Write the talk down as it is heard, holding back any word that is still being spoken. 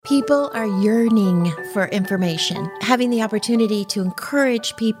People are yearning for information. Having the opportunity to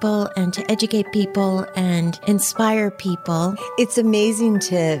encourage people and to educate people and inspire people. It's amazing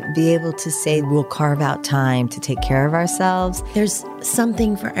to be able to say we'll carve out time to take care of ourselves. There's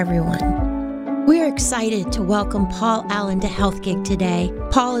something for everyone. We're excited to welcome Paul Allen to Health Gig today.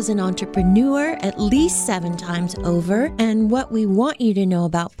 Paul is an entrepreneur at least 7 times over. And what we want you to know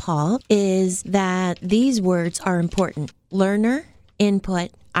about Paul is that these words are important. Learner,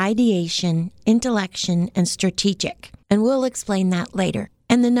 input, ideation, intellection, and strategic. And we'll explain that later.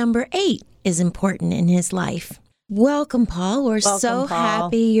 And the number 8 is important in his life. Welcome, Paul. We're so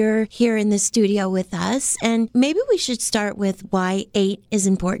happy you're here in the studio with us. And maybe we should start with why 8 is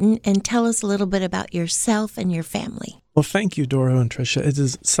important and tell us a little bit about yourself and your family. Well, thank you, Doro and Tricia. It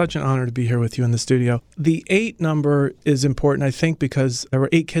is such an honor to be here with you in the studio. The 8 number is important, I think, because there were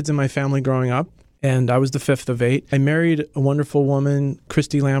 8 kids in my family growing up. And I was the 5th of 8. I married a wonderful woman,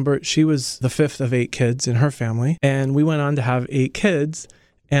 Christy Lambert. She was the 5th of 8 kids in her family. And we went on to have 8 kids.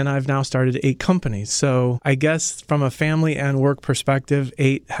 And I've now started 8 companies. So I guess from a family and work perspective,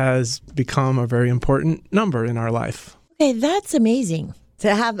 8 has become a very important number in our life. Okay, that's amazing.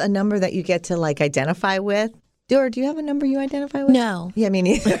 To have a number that you get to identify with. Dora, do you have a number you identify with? No. Yeah, me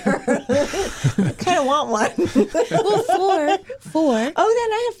neither. I kind of want one. Well, 4. Oh, then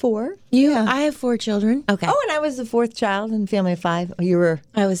I have 4. I have 4 children. Okay. Oh, and I was the 4th child in a family of 5. Oh, you were?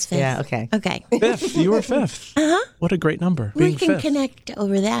 I was 5th. Yeah, okay. Okay. 5th. You were 5th. Uh-huh. What a great number. We being can 5th. connect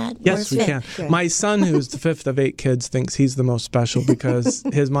over that. Yes, we can. Good. My son, who's the 5th of 8 kids, thinks he's the most special because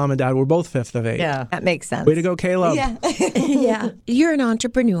his mom and dad were both 5th of 8. Yeah, that makes sense. Way to go, Caleb. Yeah. Yeah. You're an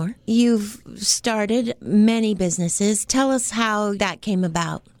entrepreneur. You've started many businesses. Tell us how that came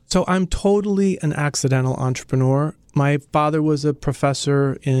about. So I'm totally an accidental entrepreneur. My father was a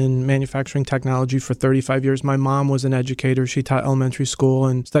professor in manufacturing technology for 35 years. My mom was an educator. She taught elementary school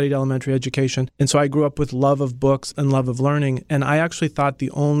and studied elementary education. And so I grew up with love of books and love of learning. And I actually thought the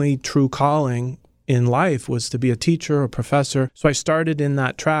only true calling in life was to be a teacher or professor. So I started in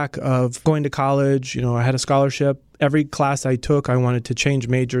that track of going to college. I had a scholarship. Every class I took, I wanted to change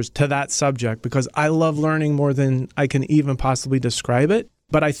majors to that subject because I love learning more than I can even possibly describe it.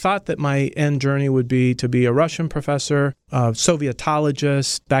 But I thought that my end journey would be to be a Russian professor, a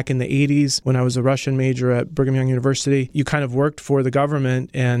Sovietologist. Back in the 80s, when I was a Russian major at Brigham Young University, you kind of worked for the government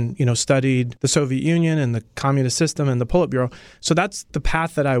and, studied the Soviet Union and the communist system and the Politburo. So that's the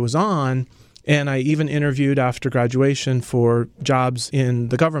path that I was on. And I even interviewed after graduation for jobs in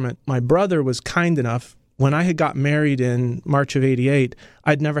the government. My brother was kind enough. When I had got married in March of 88,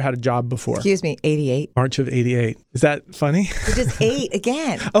 I'd never had a job before. Excuse me, 88? March of 88. Is that funny? You just 8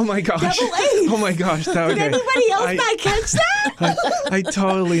 again. Oh my gosh. Double 8. Oh my gosh. Did anybody else not catch that? I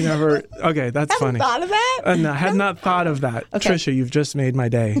totally never. Okay, that's funny. Thought of that? No, I had not thought of that. Okay. Trisha, you've just made my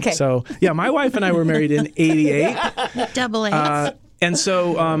day. Okay. So, yeah, my wife and I were married in 88. Double 8. And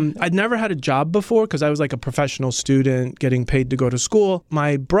so I'd never had a job before because I was like a professional student getting paid to go to school.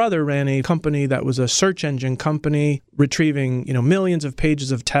 My brother ran a company that was a search engine company, retrieving millions of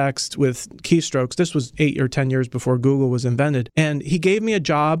pages of text with keystrokes. This was 8 or 10 years before Google was invented. And he gave me a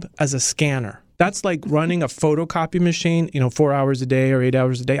job as a scanner. That's like running a photocopy machine, 4 hours a day or 8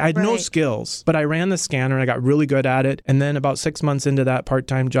 hours a day. I had no skills, but I ran the scanner and I got really good at it. And then about 6 months into that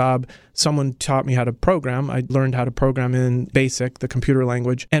part-time job, someone taught me how to program. I learned how to program in BASIC, the computer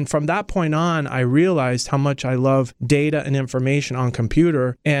language. And from that point on, I realized how much I love data and information on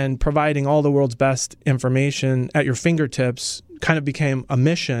computer, and providing all the world's best information at your fingertips kind of became a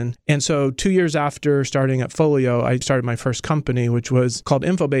mission. And so 2 years after starting at Folio, I started my first company, which was called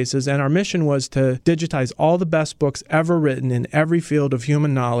Infobases. And our mission was to digitize all the best books ever written in every field of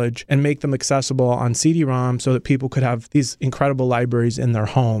human knowledge and make them accessible on CD-ROM so that people could have these incredible libraries in their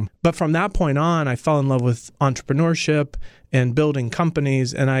home. But from that point on, I fell in love with entrepreneurship and building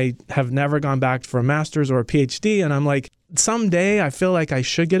companies, and I have never gone back for a master's or a PhD. And I'm like, someday I feel like I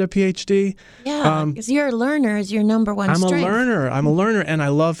should get a PhD. Yeah, because you're a learner is your number one strength. I'm a learner, and I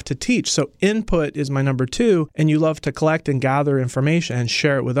love to teach. So input is my number 2, and you love to collect and gather information and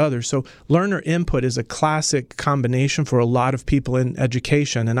share it with others. So learner input is a classic combination for a lot of people in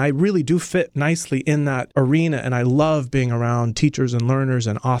education, and I really do fit nicely in that arena, and I love being around teachers and learners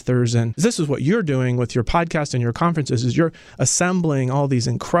and authors. And this is what you're doing with your podcast and your conferences, is you're assembling all these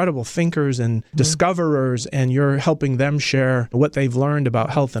incredible thinkers and discoverers, and you're helping them share what they've learned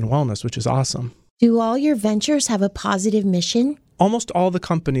about health and wellness, which is awesome. Do all your ventures have a positive mission? almost all the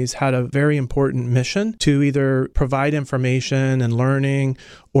companies had a very important mission to either provide information and learning,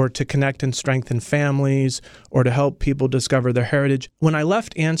 or to connect and strengthen families, or to help people discover their heritage. When I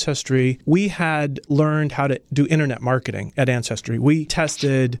left Ancestry, we had learned how to do internet marketing at Ancestry. We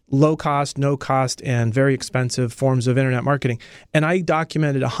tested low cost, no cost, and very expensive forms of internet marketing. And I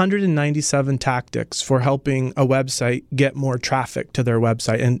documented 197 tactics for helping a website get more traffic to their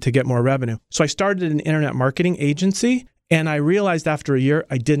website and to get more revenue. So I started an internet marketing agency. And I realized after a year,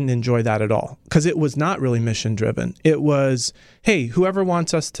 I didn't enjoy that at all because it was not really mission driven. It was, hey, whoever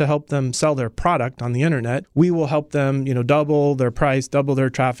wants us to help them sell their product on the internet, we will help them, double their price, double their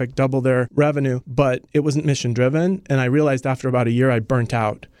traffic, double their revenue. But it wasn't mission driven. And I realized after about a year, I burnt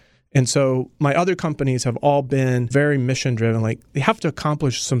out. And so my other companies have all been very mission driven. Like they have to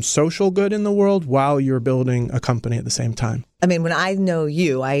accomplish some social good in the world while you're building a company at the same time. I mean, when I know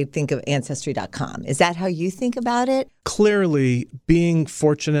you, I think of Ancestry.com. Is that how you think about it? Clearly, being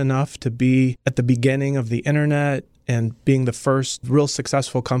fortunate enough to be at the beginning of the internet and being the first real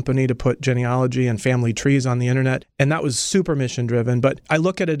successful company to put genealogy and family trees on the internet. And that was super mission driven. But I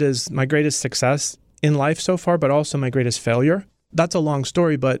look at it as my greatest success in life so far, but also my greatest failure. That's a long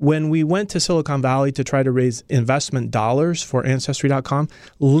story, but when we went to Silicon Valley to try to raise investment dollars for Ancestry.com,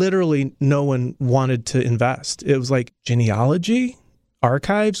 literally no one wanted to invest. It was like genealogy,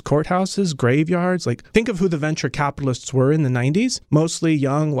 archives, courthouses, graveyards. Like think of who the venture capitalists were in the 90s. Mostly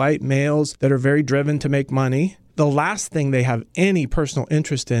young white males that are very driven to make money. The last thing they have any personal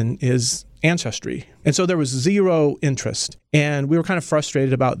interest in is Ancestry. And so there was zero interest. And we were kind of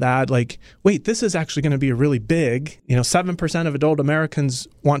frustrated about that. Like, wait, this is actually going to be really big. 7% of adult Americans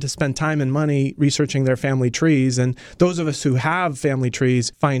want to spend time and money researching their family trees. And those of us who have family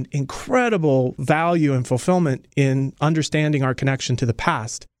trees find incredible value and fulfillment in understanding our connection to the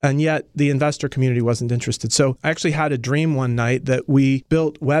past. And yet the investor community wasn't interested. So I actually had a dream one night that we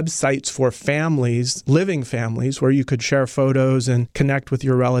built websites for families, living families, where you could share photos and connect with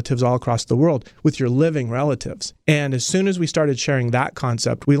your relatives all across the world, with your living relatives. And as soon as we started sharing that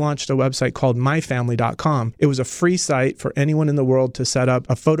concept, we launched a website called myfamily.com. It was a free site for anyone in the world to set up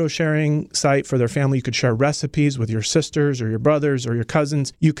a photo sharing site for their family. You could share recipes with your sisters or your brothers or your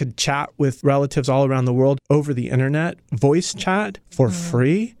cousins. You could chat with relatives all around the world over the internet, voice chat for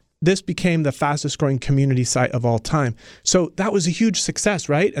free. This became the fastest growing community site of all time. So that was a huge success,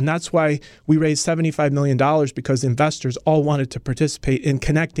 right? And that's why we raised $75 million, because investors all wanted to participate in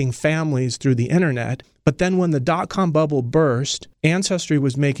connecting families through the internet. But then when the dot-com bubble burst, Ancestry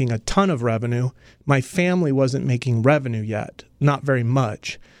was making a ton of revenue. My family wasn't making revenue yet, not very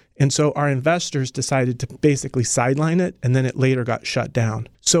much. And so our investors decided to basically sideline it, and then it later got shut down.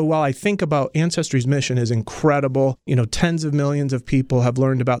 So while I think about Ancestry's mission is incredible, tens of millions of people have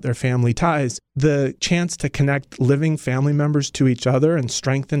learned about their family ties, the chance to connect living family members to each other and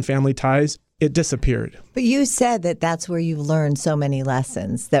strengthen family ties, it disappeared. But you said that that's where you've learned so many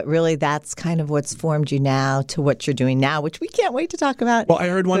lessons, that really that's kind of what's formed you now to what you're doing now, which we can't wait to talk about. Well, I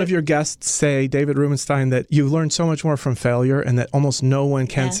heard one of your guests say, David Rubenstein, that you learned so much more from failure and that almost no one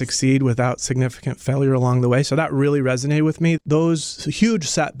can succeed without significant failure along the way. So that really resonated with me. Those huge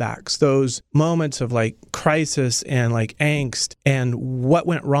setbacks, those moments of like crisis and like angst and what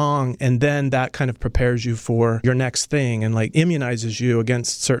went wrong, and then that kind of prepares you for your next thing and like immunizes you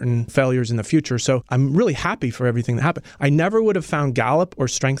against certain failures in the future. So I'm really happy for everything that happened. I never would have found Gallup or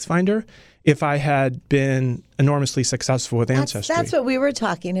StrengthsFinder if I had been enormously successful with Ancestry. That's what we were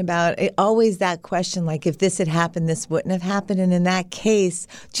talking about. Always that question, like if this had happened, this wouldn't have happened. And in that case,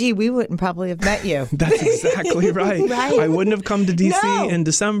 we wouldn't probably have met you. That's exactly right. Right. I wouldn't have come to D.C. in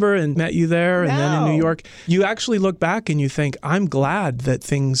December and met you there and then in New York. You actually look back and you think, I'm glad that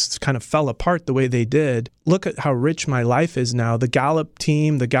things kind of fell apart the way they did. Look at how rich my life is now. The Gallup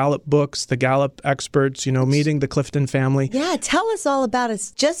team, the Gallup books, the Gallup experts, meeting the Clifton family. Yeah, tell us all about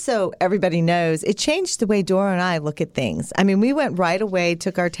it, just so everybody knows. It changed the way Dora and I look at things. I mean, we went right away,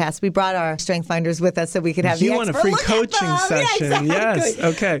 took our test. We brought our strength finders with us so we could have the expert want a free coaching session. Yeah, exactly. Yes,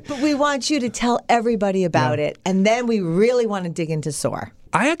 okay. But we want you to tell everybody about it, and then we really want to dig into SOAR.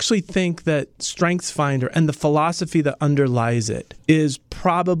 I actually think that StrengthsFinder and the philosophy that underlies it is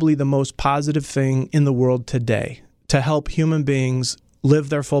probably the most positive thing in the world today to help human beings live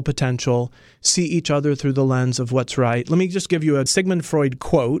their full potential, see each other through the lens of what's right. Let me just give you a Sigmund Freud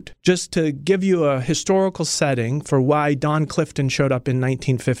quote, just to give you a historical setting for why Don Clifton showed up in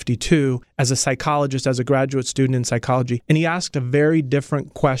 1952 as a psychologist, as a graduate student in psychology. And he asked a very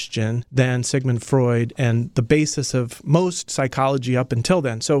different question than Sigmund Freud and the basis of most psychology up until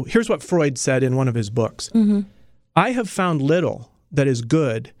then. So here's what Freud said in one of his books. I have found little that is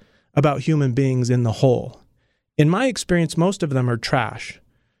good about human beings in the whole. In my experience, most of them are trash,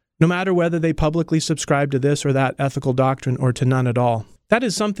 no matter whether they publicly subscribe to this or that ethical doctrine or to none at all. That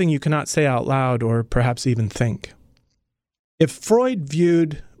is something you cannot say out loud or perhaps even think. If Freud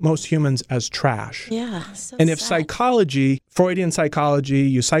viewed most humans as trash, and if psychology, Freudian psychology,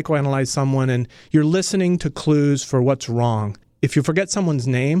 you psychoanalyze someone and you're listening to clues for what's wrong. If you forget someone's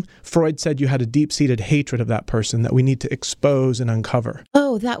name, Freud said you had a deep-seated hatred of that person that we need to expose and uncover.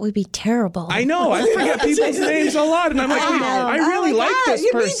 Oh, that would be terrible. I know. I forget people's names a lot. And I'm like, I really like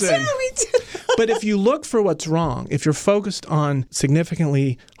this person. Me too. But if you look for what's wrong, if you're focused on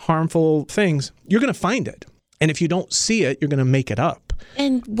significantly harmful things, you're going to find it. And if you don't see it, you're going to make it up.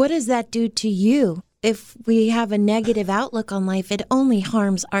 And what does that do to you? If we have a negative outlook on life, it only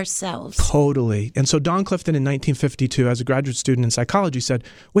harms ourselves. Totally. And so Don Clifton in 1952, as a graduate student in psychology, said,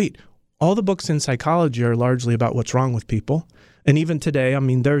 wait, all the books in psychology are largely about what's wrong with people. And even today, I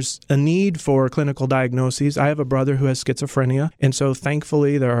mean, there's a need for clinical diagnoses. I have a brother who has schizophrenia. And so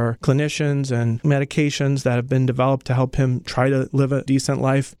thankfully, there are clinicians and medications that have been developed to help him try to live a decent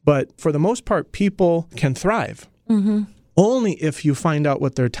life. But for the most part, people can thrive. Mm-hmm. Only if you find out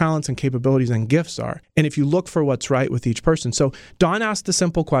what their talents and capabilities and gifts are, and if you look for what's right with each person. So Don asked the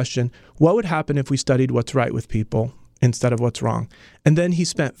simple question, what would happen if we studied what's right with people instead of what's wrong? And then he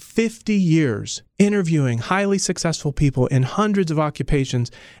spent 50 years interviewing highly successful people in hundreds of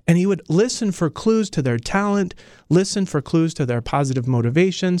occupations, and he would listen for clues to their talent, listen for clues to their positive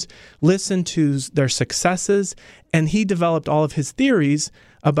motivations, listen to their successes, and he developed all of his theories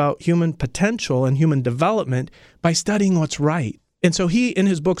about human potential and human development by studying what's right. And so he, in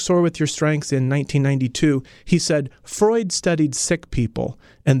his book, Soar With Your Strengths in 1992, he said, Freud studied sick people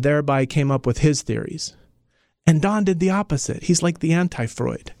and thereby came up with his theories. And Don did the opposite. He's like the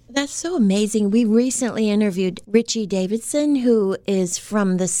anti-Freud. That's so amazing. We recently interviewed Richie Davidson, who is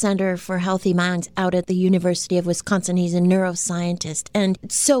from the Center for Healthy Minds out at the University of Wisconsin. He's a neuroscientist, and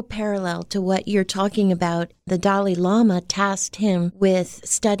it's so parallel to what you're talking about. The Dalai Lama tasked him with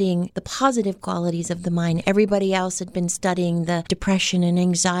studying the positive qualities of the mind. Everybody else had been studying the depression and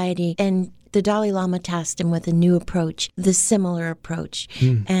anxiety, and the Dalai Lama tasked him with a new approach, the similar approach.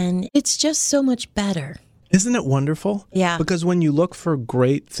 And it's just so much better. Isn't it wonderful? Yeah. Because when you look for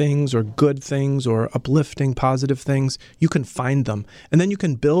great things or good things or uplifting, positive things, you can find them. And then you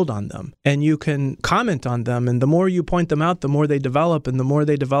can build on them and you can comment on them. And the more you point them out, the more they develop. And the more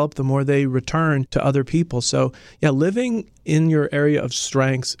they develop, the more they return to other people. So, living in your area of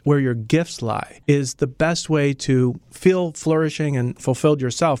strengths where your gifts lie is the best way to feel flourishing and fulfilled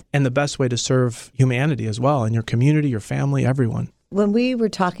yourself, and the best way to serve humanity as well, and your community, your family, everyone. When we were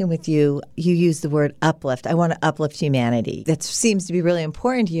talking with you, you used the word uplift. I want to uplift humanity. That seems to be really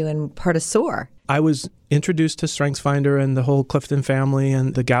important to you and part of SOAR. I was introduced to StrengthsFinder and the whole Clifton family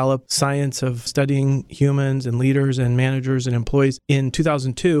and the Gallup science of studying humans and leaders and managers and employees in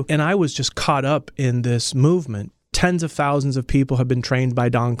 2002. And I was just caught up in this movement. Tens of thousands of people have been trained by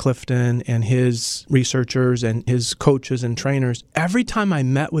Don Clifton and his researchers and his coaches and trainers. Every time I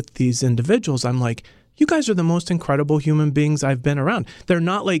met with these individuals, I'm like, you guys are the most incredible human beings I've been around. They're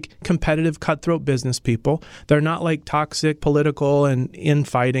not like competitive, cutthroat business people. They're not like toxic, political, and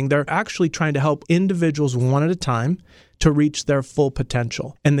infighting. They're actually trying to help individuals one at a time to reach their full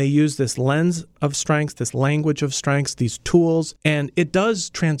potential. And they use this lens of strengths, this language of strengths, these tools, and it does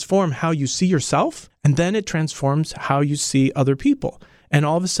transform how you see yourself, and then it transforms how you see other people. And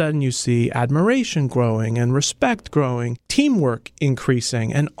all of a sudden you see admiration growing and respect growing, teamwork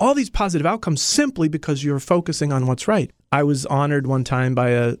increasing, and all these positive outcomes simply because you're focusing on what's right. I was honored one time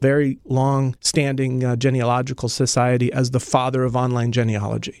by a very long-standing genealogical society as the father of online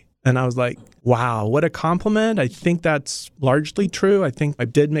genealogy. And I was like, wow, what a compliment. I think that's largely true. I think I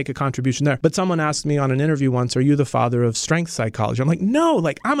did make a contribution there. But someone asked me on an interview once, are you the father of strength psychology? I'm like, no,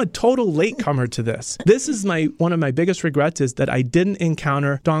 I'm a total latecomer to this. This is one of my biggest regrets is that I didn't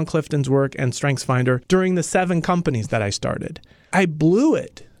encounter Don Clifton's work and StrengthsFinder during the 7 companies that I started. I blew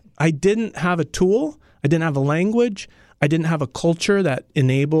it. I didn't have a tool. I didn't have a language. I didn't have a culture that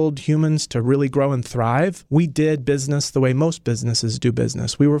enabled humans to really grow and thrive. We did business the way most businesses do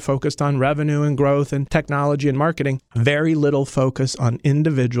business. We were focused on revenue and growth and technology and marketing. Very little focus on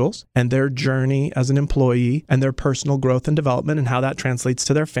individuals and their journey as an employee and their personal growth and development and how that translates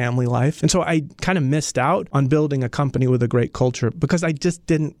to their family life. And so I kind of missed out on building a company with a great culture because I just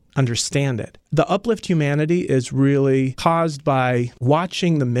didn't understand it. The Uplift Humanity is really caused by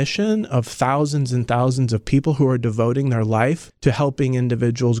watching the mission of thousands and thousands of people who are devoting their life to helping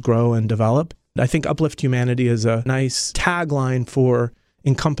individuals grow and develop. I think Uplift Humanity is a nice tagline for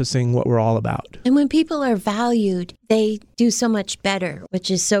encompassing what we're all about. And when people are valued, they do so much better,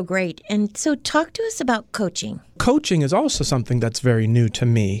 which is so great. And so talk to us about coaching. Coaching is also something that's very new to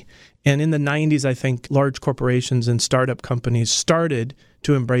me. And in the 90s, I think large corporations and startup companies started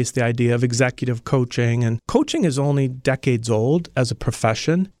to embrace the idea of executive coaching. And coaching is only decades old as a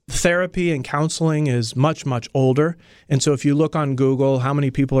profession. Therapy and counseling is much, much older. And so if you look on Google, how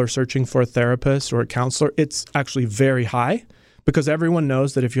many people are searching for a therapist or a counselor, it's actually very high. Because everyone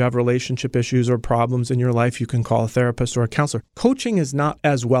knows that if you have relationship issues or problems in your life, you can call a therapist or a counselor. Coaching is not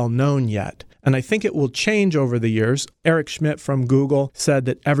as well known yet. And I think it will change over the years. Eric Schmidt from Google said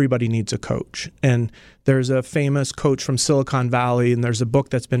that everybody needs a coach. And there's a famous coach from Silicon Valley, and there's a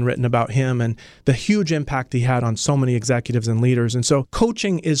book that's been written about him and the huge impact he had on so many executives and leaders. And so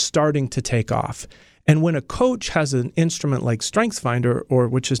coaching is starting to take off. And when a coach has an instrument like StrengthsFinder, or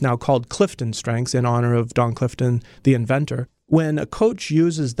which is now called Clifton Strengths in honor of Don Clifton, the inventor, when a coach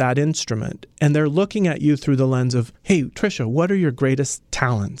uses that instrument and they're looking at you through the lens of, hey, Tricia, what are your greatest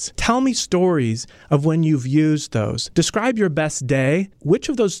talents? Tell me stories of when you've used those. Describe your best day. Which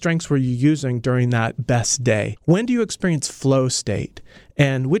of those strengths were you using during that best day? When do you experience flow state?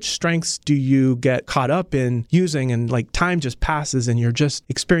 And which strengths do you get caught up in using and like time just passes and you're just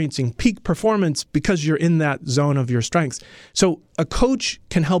experiencing peak performance because you're in that zone of your strengths? So a coach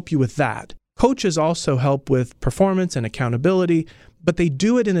can help you with that. Coaches also help with performance and accountability, but they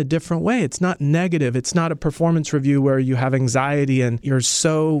do it in a different way. It's not negative. It's not a performance review where you have anxiety and you're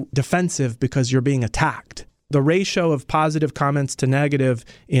so defensive because you're being attacked. The ratio of positive comments to negative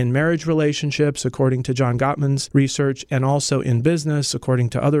in marriage relationships, according to John Gottman's research, and also in business, according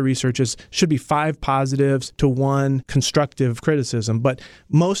to other researchers, should be 5 positives to 1 constructive criticism. But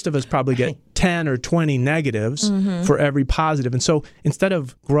most of us probably get 10 or 20 negatives for every positive. And so instead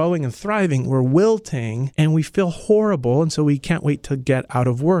of growing and thriving, we're wilting and we feel horrible. And so we can't wait to get out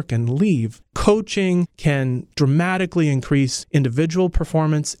of work and leave. Coaching can dramatically increase individual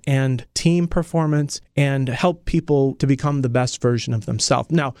performance and team performance and help people to become the best version of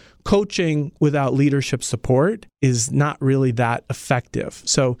themselves. Now, coaching without leadership support is not really that effective.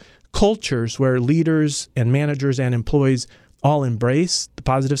 So cultures where leaders and managers and employees all embrace the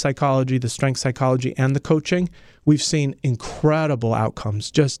positive psychology, the strength psychology, and the coaching, we've seen incredible outcomes,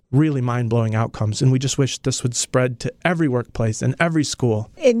 just really mind-blowing outcomes. And we just wish this would spread to every workplace and every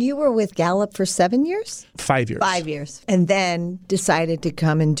school. And you were with Gallup for 7 years? 5 years. 5 years. And then decided to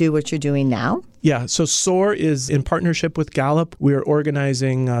come and do what you're doing now? Yeah, so SOAR is in partnership with Gallup. We're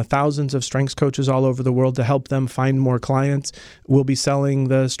organizing thousands of strengths coaches all over the world to help them find more clients. We'll be selling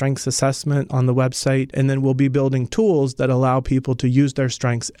the strengths assessment on the website, and then we'll be building tools that allow people to use their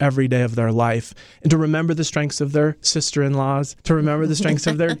strengths every day of their life and to remember the strengths of their sister-in-laws, to remember the strengths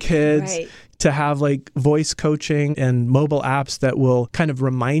of their kids, right. To have like voice coaching and mobile apps that will kind of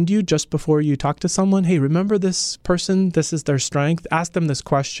remind you just before you talk to someone, hey, remember this person, this is their strength, ask them this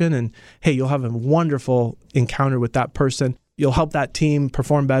question, and hey, you'll have a wonderful encounter with that person. You'll help that team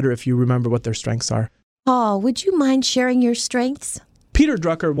perform better if you remember what their strengths are. Paul, would you mind sharing your strengths? Peter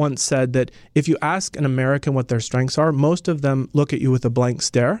Drucker once said that if you ask an American what their strengths are, most of them look at you with a blank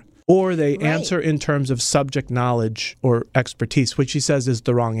stare, or they answer in terms of subject knowledge or expertise, which he says is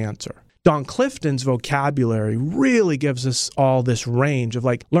the wrong answer. Don Clifton's vocabulary really gives us all this range of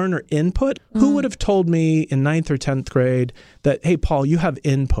like learner input. Who would have told me in 9th or 10th grade that, hey, Paul, you have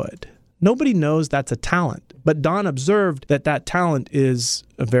input? Nobody knows that's a talent. But Don observed that that talent is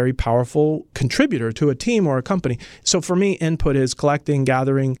a very powerful contributor to a team or a company. So for me, input is collecting,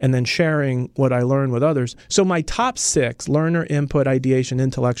 gathering, and then sharing what I learn with others. So my top 6, learner, input, ideation,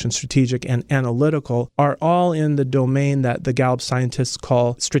 intellection, strategic, and analytical, are all in the domain that the Gallup scientists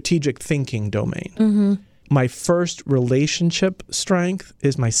call strategic thinking domain. My first relationship strength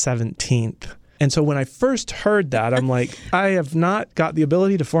is my 17th. And so when I first heard that, I'm like, I have not got the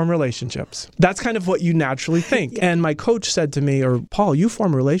ability to form relationships. That's kind of what you naturally think. And my coach said to me, or Paul, you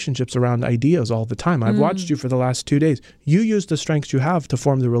form relationships around ideas all the time. I've watched you for the last 2 days. You use the strengths you have to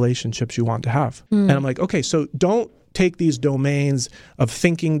form the relationships you want to have. And I'm like, okay, so don't take these domains of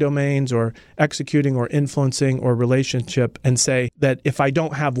thinking domains or executing or influencing or relationship and say that if I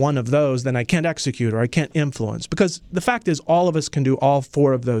don't have one of those, then I can't execute or I can't influence. Because the fact is all of us can do all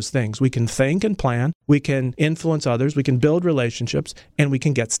 4 of those things. We can think and plan, we can influence others, we can build relationships, and we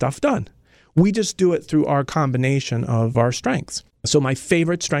can get stuff done. We just do it through our combination of our strengths. So my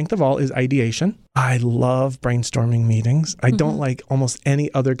favorite strength of all is ideation. I love brainstorming meetings. I don't like almost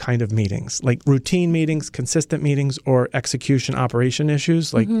any other kind of meetings, like routine meetings, consistent meetings, or execution operation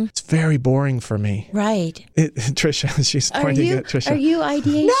issues. Like it's very boring for me. Right. Trisha, she's pointing at Trisha. Are you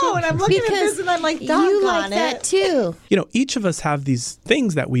ideation? No, and I'm looking at this and I'm like, doggone you like it. that too. Each of us have these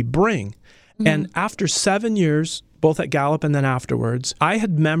things that we bring. And after 7 years, both at Gallup and then afterwards, I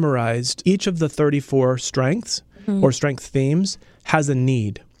had memorized each of the 34 strengths or strength themes has a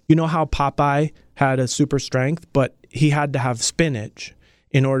need. You know how Popeye had a super strength, but he had to have spinach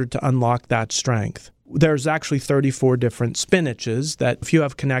in order to unlock that strength. There's actually 34 different spinaches that if you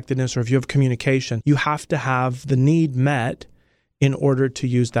have connectedness or if you have communication, you have to have the need met in order to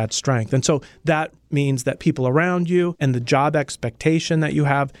use that strength. And so that means that people around you and the job expectation that you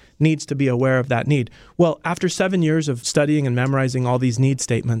have needs to be aware of that need. Well, after 7 years of studying and memorizing all these need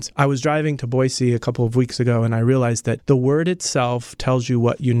statements, I was driving to Boise a couple of weeks ago and I realized that the word itself tells you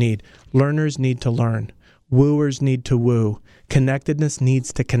what you need. Learners need to learn. Wooers need to woo. Connectedness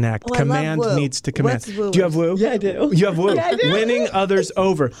needs to connect. Oh, Command needs to command. What's wooers? Do you have woo? Yeah, I do. You have woo. Yeah, I do. Winning others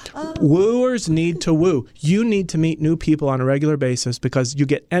over. Wooers need to woo. You need to meet new people on a regular basis because you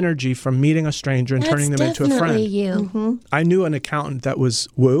get energy from meeting a stranger and turning them into a friend. That's definitely you. I knew an accountant that was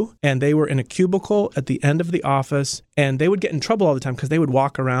woo, and they were in a cubicle at the end of the office, and they would get in trouble all the time because they would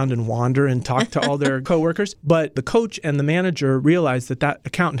walk around and wander and talk to all their coworkers. But the coach and the manager realized that that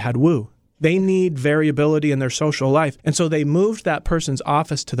accountant had woo. They need variability in their social life. And so they moved that person's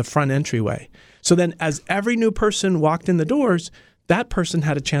office to the front entryway. So then as every new person walked in the doors, that person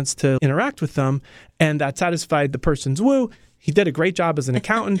had a chance to interact with them, and that satisfied the person's woo. He did a great job as an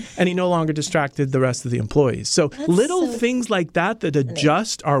accountant, and he no longer distracted the rest of the employees. So little things like that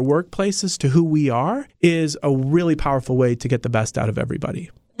adjust our workplaces to who we are is a really powerful way to get the best out of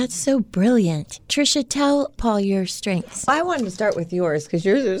everybody. That's so brilliant. Trisha, tell Paul your strengths. I wanted to start with yours because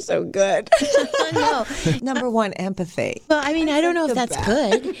yours are so good. No. Number one, empathy. Well, I mean, I don't know if that's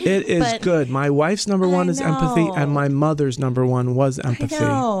good. It is good. My wife's number one is empathy, know. and my mother's number one was empathy.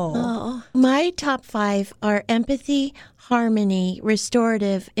 Oh, my top 5 are empathy, harmony,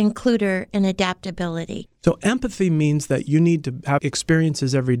 restorative, includer, and adaptability. So empathy means that you need to have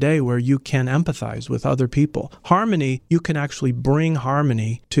experiences every day where you can empathize with other people. Harmony, you can actually bring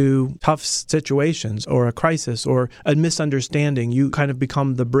harmony to tough situations or a crisis or a misunderstanding. You kind of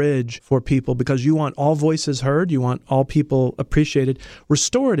become the bridge for people because you want all voices heard. You want all people appreciated.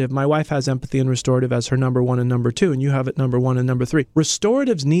 Restorative, my wife has empathy and restorative as her number 1 and number 2, and you have it number 1 and number 3.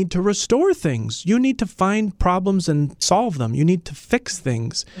 Restoratives need to restore things. You need to find problems and solve them. You need to fix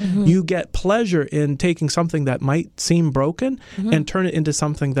things. You get pleasure in taking something that might seem broken and turn it into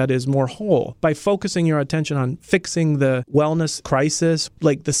something that is more whole. By focusing your attention on fixing the wellness crisis,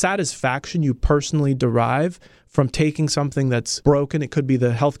 like the satisfaction you personally derive from taking something that's broken, it could be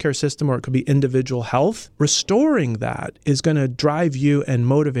the healthcare system or it could be individual health, restoring that is going to drive you and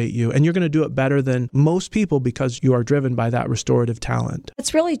motivate you. And you're going to do it better than most people because you are driven by that restorative talent.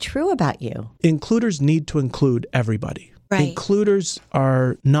 What's really true about you? Includers need to include everybody. Right. Includers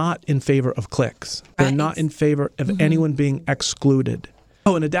are not in favor of cliques. They're Right. not in favor of anyone being excluded.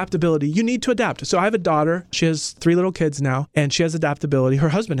 Oh, and adaptability. You need to adapt. So I have a daughter. She has 3 little kids now, and she has adaptability. Her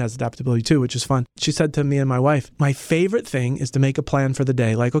husband has adaptability too, which is fun. She said to me and my wife, my favorite thing is to make a plan for the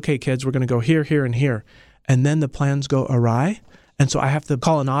day. Like, okay, kids, we're going to go here, here, and here. And then the plans go awry, and so I have to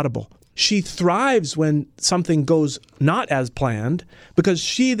call an audible. She thrives when something goes not as planned because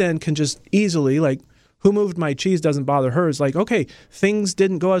she then can just easily, like, who moved my cheese doesn't bother her. It's like, okay, things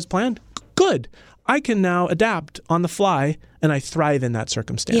didn't go as planned. Good. I can now adapt on the fly, and I thrive in that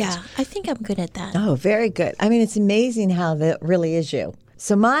circumstance. Yeah, I think I'm good at that. Oh, very good. I mean, it's amazing how that really is you.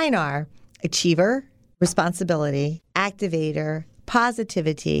 So mine are achiever, responsibility, activator,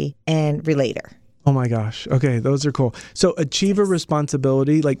 positivity, and relator. Oh my gosh. Okay, those are cool. So achiever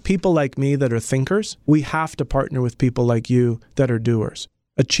responsibility, like people like me that are thinkers, we have to partner with people like you that are doers.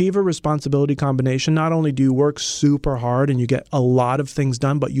 Achiever responsibility combination, not only do you work super hard and you get a lot of things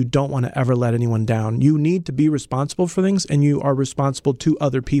done, but you don't want to ever let anyone down. You need to be responsible for things, and you are responsible to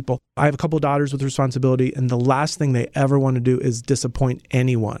other people. I have a couple of daughters with responsibility, and the last thing they ever want to do is disappoint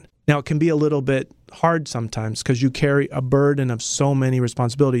anyone. Now, it can be a little bit hard sometimes because you carry a burden of so many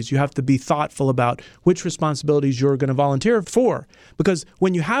responsibilities. You have to be thoughtful about which responsibilities you're going to volunteer for. Because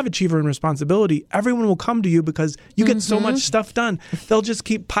when you have achiever and responsibility, everyone will come to you because you get so much stuff done. They'll just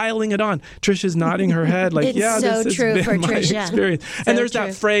keep piling it on. Trisha's nodding her head like, It's yeah, so this true has for been my Trisha. experience. So And there's true.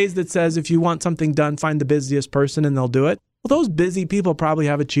 that phrase that says, if you want something done, find the busiest person and they'll do it. Well, those busy people probably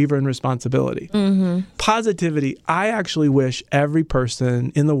have achiever and responsibility. Positivity. I actually wish every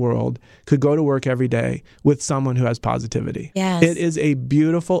person in the world could go to work every every day with someone who has positivity. Yes. It is a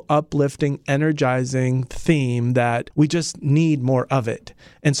beautiful, uplifting, energizing theme that we just need more of it.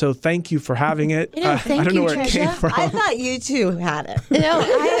 And so thank you for having it. Thank I don't know you, where it came Tricia. from. I thought you two had it. No,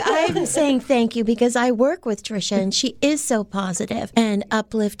 I'm saying thank you because I work with Tricia and she is so positive and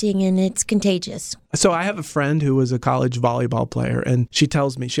uplifting and it's contagious. So I have a friend who was a college volleyball player, and she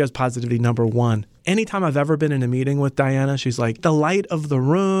tells me she has positivity number one. Anytime I've ever been in a meeting with Diana, she's like the light of the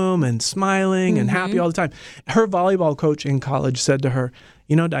room and smiling and happy all the time. Her volleyball coach in college said to her,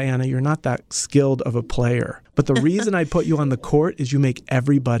 you know, Diana, you're not that skilled of a player, but the reason I put you on the court is you make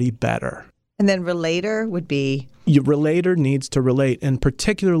everybody better. And then relator would be? Your relator needs to relate, and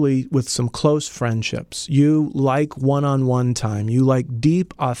particularly with some close friendships. You like one-on-one time. You like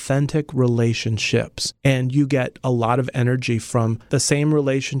deep, authentic relationships, and you get a lot of energy from the same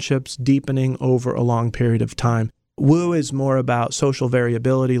relationships deepening over a long period of time. Woo is more about social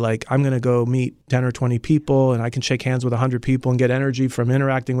variability, like I'm going to go meet 10 or 20 people and I can shake hands with 100 people and get energy from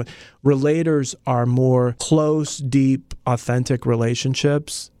interacting with. Relators are more close, deep, authentic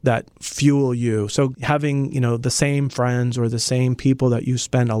relationships that fuel you. So having, the same friends or the same people that you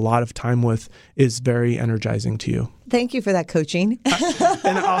spend a lot of time with is very energizing to you. Thank you for that coaching.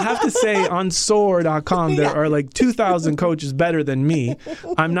 And I'll have to say on soar.com, there are like 2,000 coaches better than me.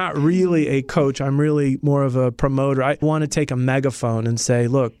 I'm not really a coach. I'm really more of a promoter. I want to take a megaphone and say,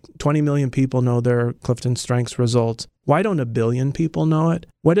 look, 20 million people know their Clifton Strengths results. Why don't 1 billion people know it?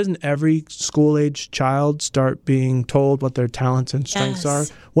 Why doesn't every school-age child start being told what their talents and strengths are?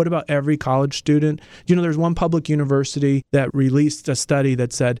 What about every college student? There's one public university that released a study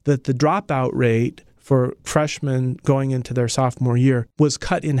that said that the dropout rate for freshmen going into their sophomore year was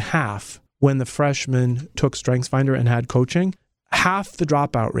cut in half when the freshmen took StrengthsFinder and had coaching. Half the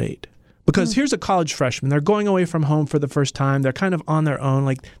dropout rate. Because here's a college freshman. They're going away from home for the first time. They're kind of on their own.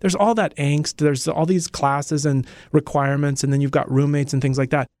 Like there's all that angst. There's all these classes and requirements, and then you've got roommates and things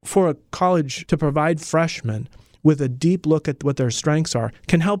like that. For a college to provide freshmen with a deep look at what their strengths are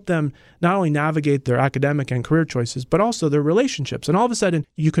can help them not only navigate their academic and career choices, but also their relationships. And all of a sudden,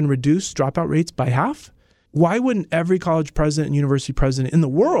 you can reduce dropout rates by half. Why wouldn't every college president and university president in the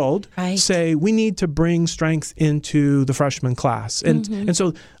world say we need to bring strengths into the freshman class? And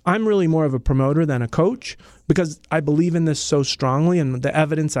so I'm really more of a promoter than a coach because I believe in this so strongly. And the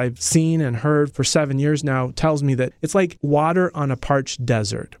evidence I've seen and heard for 7 years now tells me that it's like water on a parched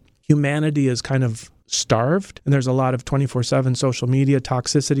desert. Humanity is kind of starved, and there's a lot of 24/7 social media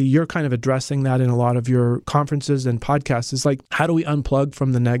toxicity. You're kind of addressing that in a lot of your conferences and podcasts. It's like, how do we unplug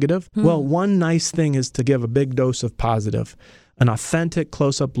from the negative? Well, one nice thing is to give a big dose of positive, an authentic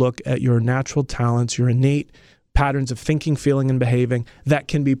close-up look at your natural talents, your innate patterns of thinking, feeling, and behaving that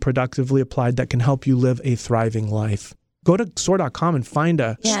can be productively applied, that can help you live a thriving life. Go to soar.com and find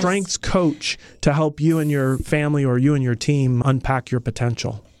a strengths coach to help you and your family or you and your team unpack your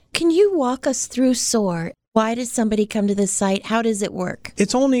potential. Can you walk us through SOAR? Why does somebody come to this site? How does it work?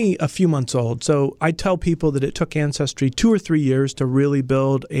 It's only a few months old. So I tell people that it took Ancestry 2 or 3 years to really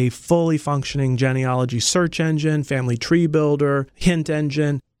build a fully functioning genealogy search engine, family tree builder, hint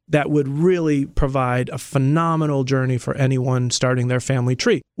engine that would really provide a phenomenal journey for anyone starting their family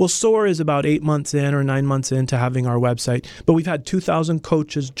tree. Well, SOAR is about 8 months in or 9 months into having our website, but we've had 2,000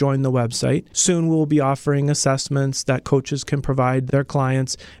 coaches join the website. Soon we'll be offering assessments that coaches can provide their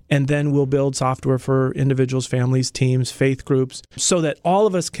clients, and then we'll build software for individuals, families, teams, faith groups, so that all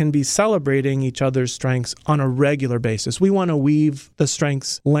of us can be celebrating each other's strengths on a regular basis. We want to weave the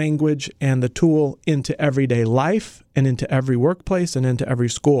strengths language and the tool into everyday life and into every workplace and into every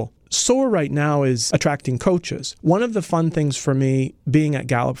school. SOAR right now is attracting coaches. One of the fun things for me being at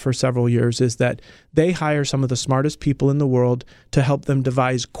Gallup for several years is that they hire some of the smartest people in the world to help them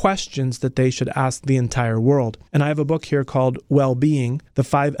devise questions that they should ask the entire world. And I have a book here called Well-Being, The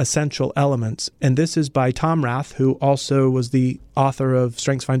 5 Essential Elements. And this is by Tom Rath, who also was the author of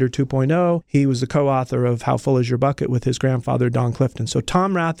StrengthsFinder 2.0. He was the co-author of How Full Is Your Bucket with his grandfather, Don Clifton. So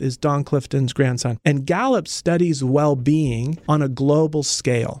Tom Rath is Don Clifton's grandson. And Gallup studies well-being on a global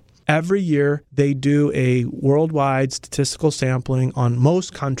scale. Every year, they do a worldwide statistical sampling on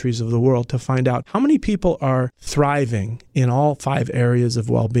most countries of the world to find out how many people are thriving in all 5 areas of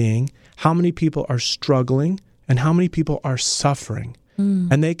well-being, how many people are struggling, and how many people are suffering.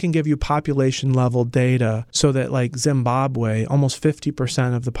 And they can give you population level data so that like Zimbabwe, almost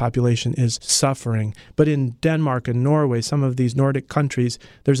 50% of the population is suffering. But in Denmark and Norway, some of these Nordic countries,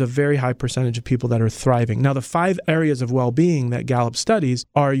 there's a very high percentage of people that are thriving. Now, the 5 areas of well-being that Gallup studies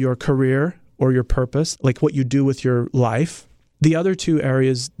are your career or your purpose, like what you do with your life. The other 2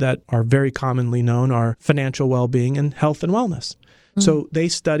 areas that are very commonly known are financial well-being and health and wellness. So they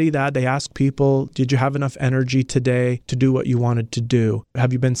study that. They ask people, did you have enough energy today to do what you wanted to do?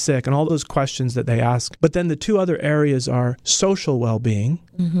 Have you been sick? And all those questions that they ask. But then the two other areas are social well-being,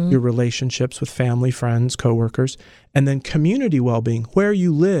 your relationships with family, friends, coworkers, and then community well-being, where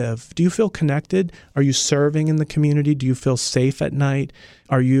you live. Do you feel connected? Are you serving in the community? Do you feel safe at night?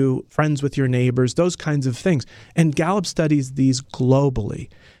 Are you friends with your neighbors? Those kinds of things. And Gallup studies these globally.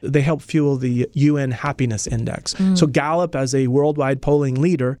 They help fuel the UN Happiness Index. So Gallup, as a worldwide polling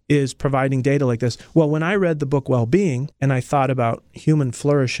leader, is providing data like this. Well, when I read the book Well-Being and I thought about human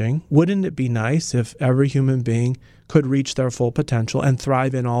flourishing, wouldn't it be nice if every human being could reach their full potential and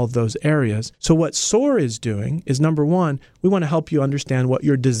thrive in all of those areas? So what SOAR is doing is, number one, we want to help you understand what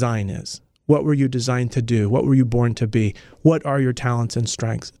your design is. What were you designed to do? What were you born to be? What are your talents and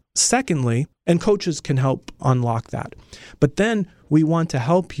strengths? Secondly, and coaches can help unlock that. But then we want to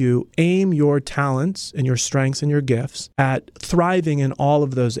help you aim your talents and your strengths and your gifts at thriving in all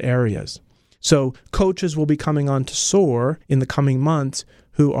of those areas. So coaches will be coming on to SOAR in the coming months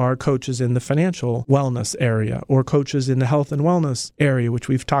who are coaches in the financial wellness area or coaches in the health and wellness area, which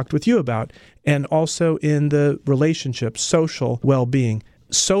we've talked with you about, and also in the relationships, social well-being.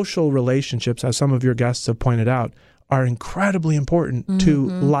 Social relationships, as some of your guests have pointed out, are incredibly important to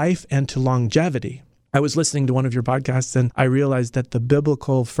life and to longevity. I was listening to one of your podcasts and I realized that the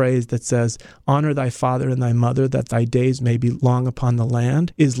biblical phrase that says, honor thy father and thy mother that thy days may be long upon the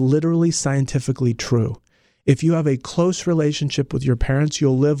land, is literally scientifically true. If you have a close relationship with your parents,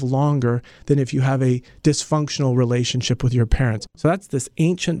 you'll live longer than if you have a dysfunctional relationship with your parents. So that's this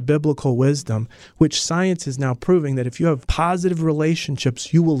ancient biblical wisdom, which science is now proving that if you have positive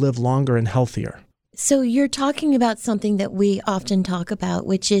relationships, you will live longer and healthier. So you're talking about something that we often talk about,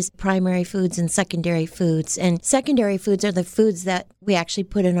 which is primary foods and secondary foods. And secondary foods are the foods that we actually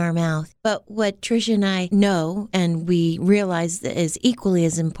put in our mouth. But what Tricia and I know and we realize that is equally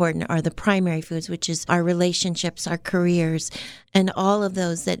as important are the primary foods, which is our relationships, our careers, and all of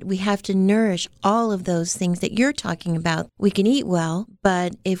those that we have to nourish all of those things that you're talking about. We can eat well,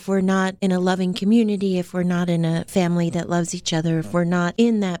 but if we're not in a loving community, if we're not in a family that loves each other, if we're not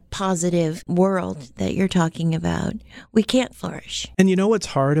in that positive world that you're talking about, we can't flourish. And you know what's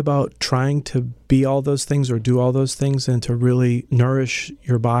hard about trying to be all those things or do all those things and to really nourish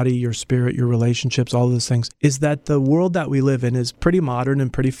your body, your spirit, your relationships, all those things, is that the world that we live in is pretty modern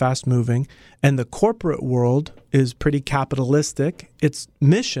and pretty fast moving. And the corporate world is pretty capitalistic. Its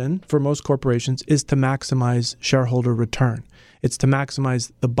mission for most corporations is to maximize shareholder return. It's to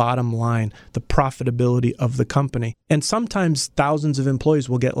maximize the bottom line, the profitability of the company. And sometimes thousands of employees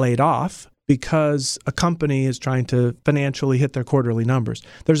will get laid off because a company is trying to financially hit their quarterly numbers.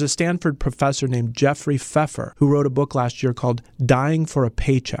 There's a Stanford professor named Jeffrey Pfeffer who wrote a book last year called Dying for a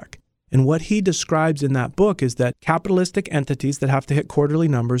Paycheck. And what he describes in that book is that capitalistic entities that have to hit quarterly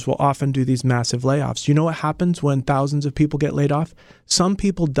numbers will often do these massive layoffs. You know what happens when thousands of people get laid off? Some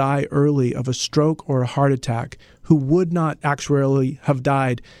people die early of a stroke or a heart attack who would not actually have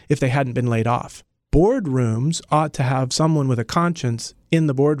died if they hadn't been laid off. Boardrooms ought to have someone with a conscience in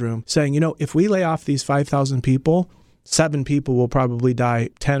the boardroom saying, you know, if we lay off these 5,000 people, 7 people will probably die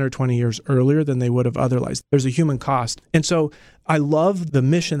 10 or 20 years earlier than they would have otherwise. There's a human cost. And so I love the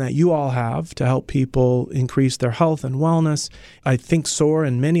mission that you all have to help people increase their health and wellness. I think SOAR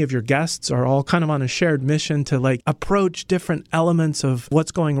and many of your guests are all kind of on a shared mission to approach different elements of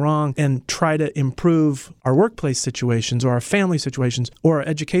what's going wrong and try to improve our workplace situations or our family situations or our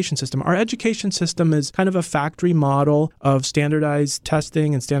education system. Our education system is kind of a factory model of standardized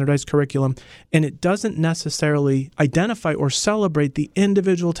testing and standardized curriculum, and it doesn't necessarily identify or celebrate the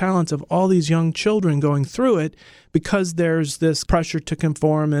individual talents of all these young children going through it, because there's this pressure to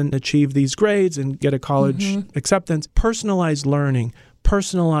conform and achieve these grades and get a college acceptance. Personalized learning,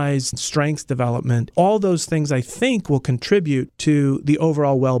 personalized strengths development, all those things I think will contribute to the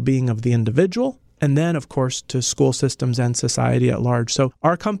overall well-being of the individual, and then, of course, to school systems and society at large. So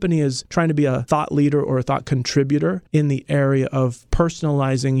our company is trying to be a thought leader or a thought contributor in the area of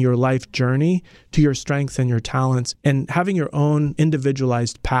personalizing your life journey to your strengths and your talents and having your own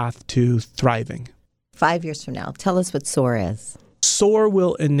individualized path to thriving. 5 years from now, tell us what SOAR is. SOAR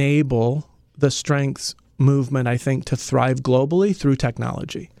will enable the strengths movement, I think, to thrive globally through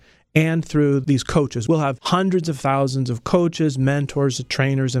technology and through these coaches. We'll have hundreds of thousands of coaches, mentors,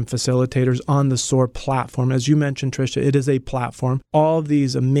 trainers, and facilitators on the SOAR platform. As you mentioned, Tricia, it is a platform. All of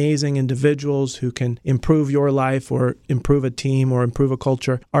these amazing individuals who can improve your life or improve a team or improve a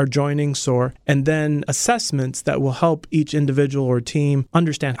culture are joining SOAR. And then assessments that will help each individual or team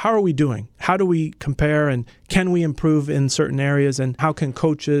understand, how are we doing? how do we compare and can we improve in certain areas and how can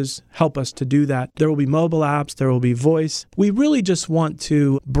coaches help us to do that? There will be mobile apps, there will be voice. We really just want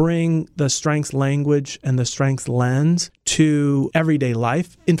to bring the strengths language and the strengths lens to everyday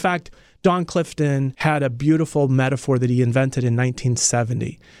life. In fact, Don Clifton had a beautiful metaphor that he invented in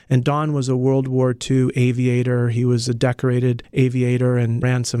 1970. And Don was a World War II aviator. He was a decorated aviator and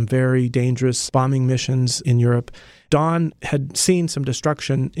ran some very dangerous bombing missions in Europe. Don had seen some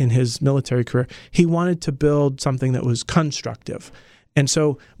destruction in his military career. He wanted to build something that was constructive. And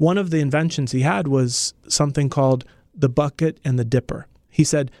so one of the inventions he had was something called the bucket and the dipper. He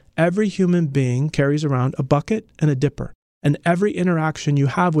said, every human being carries around a bucket and a dipper. And every interaction you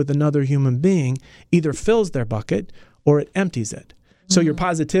have with another human being either fills their bucket or it empties it. So your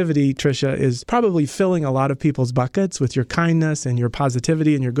positivity, Tricia, is probably filling a lot of people's buckets with your kindness and your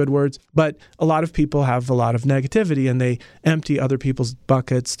positivity and your good words. But a lot of people have a lot of negativity and they empty other people's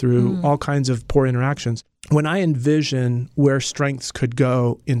buckets through all kinds of poor interactions. When I envision where strengths could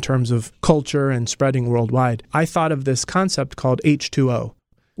go in terms of culture and spreading worldwide, I thought of this concept called H2O.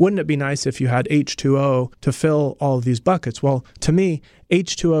 Wouldn't it be nice if you had H2O to fill all of these buckets? Well, to me,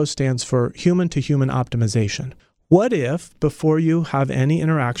 H2O stands for human-to-human optimization. What if, before you have any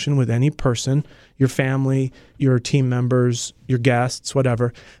interaction with any person, your family, your team members, your guests,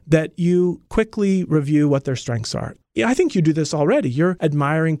 whatever, that you quickly review what their strengths are? Yeah, I think you do this already. You're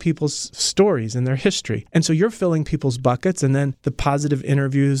admiring people's stories and their history. And so you're filling people's buckets, and then the positive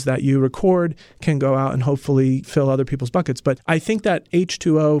interviews that you record can go out and hopefully fill other people's buckets. But I think that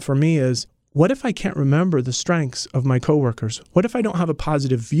H2O for me is, what if I can't remember the strengths of my coworkers? What if I don't have a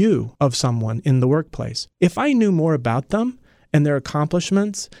positive view of someone in the workplace? If I knew more about them and their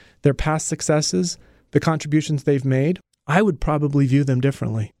accomplishments, their past successes, the contributions they've made, I would probably view them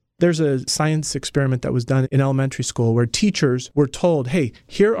differently. There's a science experiment that was done in elementary school where teachers were told, hey,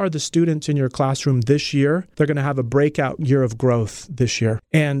 here are the students in your classroom this year. They're going to have a breakout year of growth this year.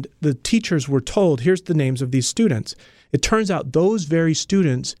 And the teachers were told, here's the names of these students. It turns out those very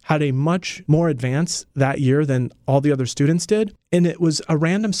students had a much more advance that year than all the other students did. And it was a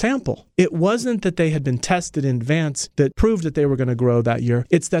random sample. It wasn't that they had been tested in advance that proved that they were going to grow that year.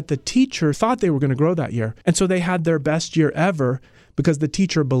 It's that the teacher thought they were going to grow that year. And so they had their best year ever because the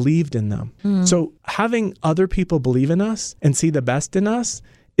teacher believed in them. So having other people believe in us and see the best in us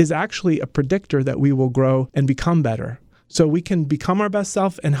is actually a predictor that we will grow and become better. So we can become our best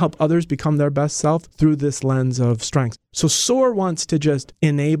self and help others become their best self through this lens of strength. So SOAR wants to just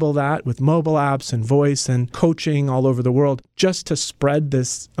enable that with mobile apps and voice and coaching all over the world, just to spread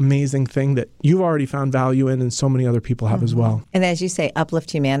this amazing thing that you've already found value in and so many other people have as well. And as you say,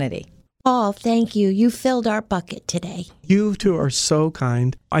 uplift humanity. Paul, thank you. You filled our bucket today. You two are so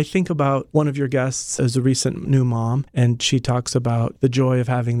kind. I think about one of your guests as a recent new mom, and she talks about the joy of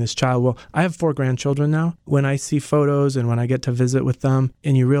having this child. Well, I have 4 grandchildren now. When I see photos and when I get to visit with them,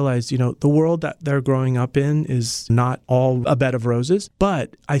 and you realize, the world that they're growing up in is not all a bed of roses.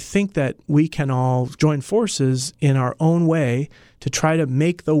 But I think that we can all join forces in our own way to try to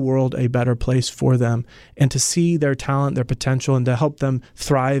make the world a better place for them and to see their talent, their potential, and to help them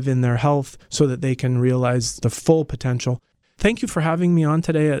thrive in their health so that they can realize the full potential. Thank you for having me on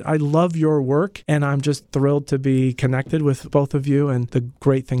today. I love your work, and I'm just thrilled to be connected with both of you and the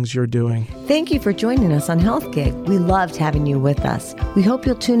great things you're doing. Thank you for joining us on Health Gig. We loved having you with us. We hope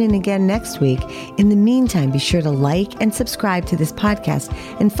you'll tune in again next week. In the meantime, be sure to like and subscribe to this podcast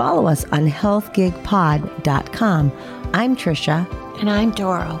and follow us on healthgigpod.com. I'm Tricia. And I'm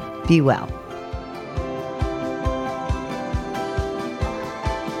Doro. Be well.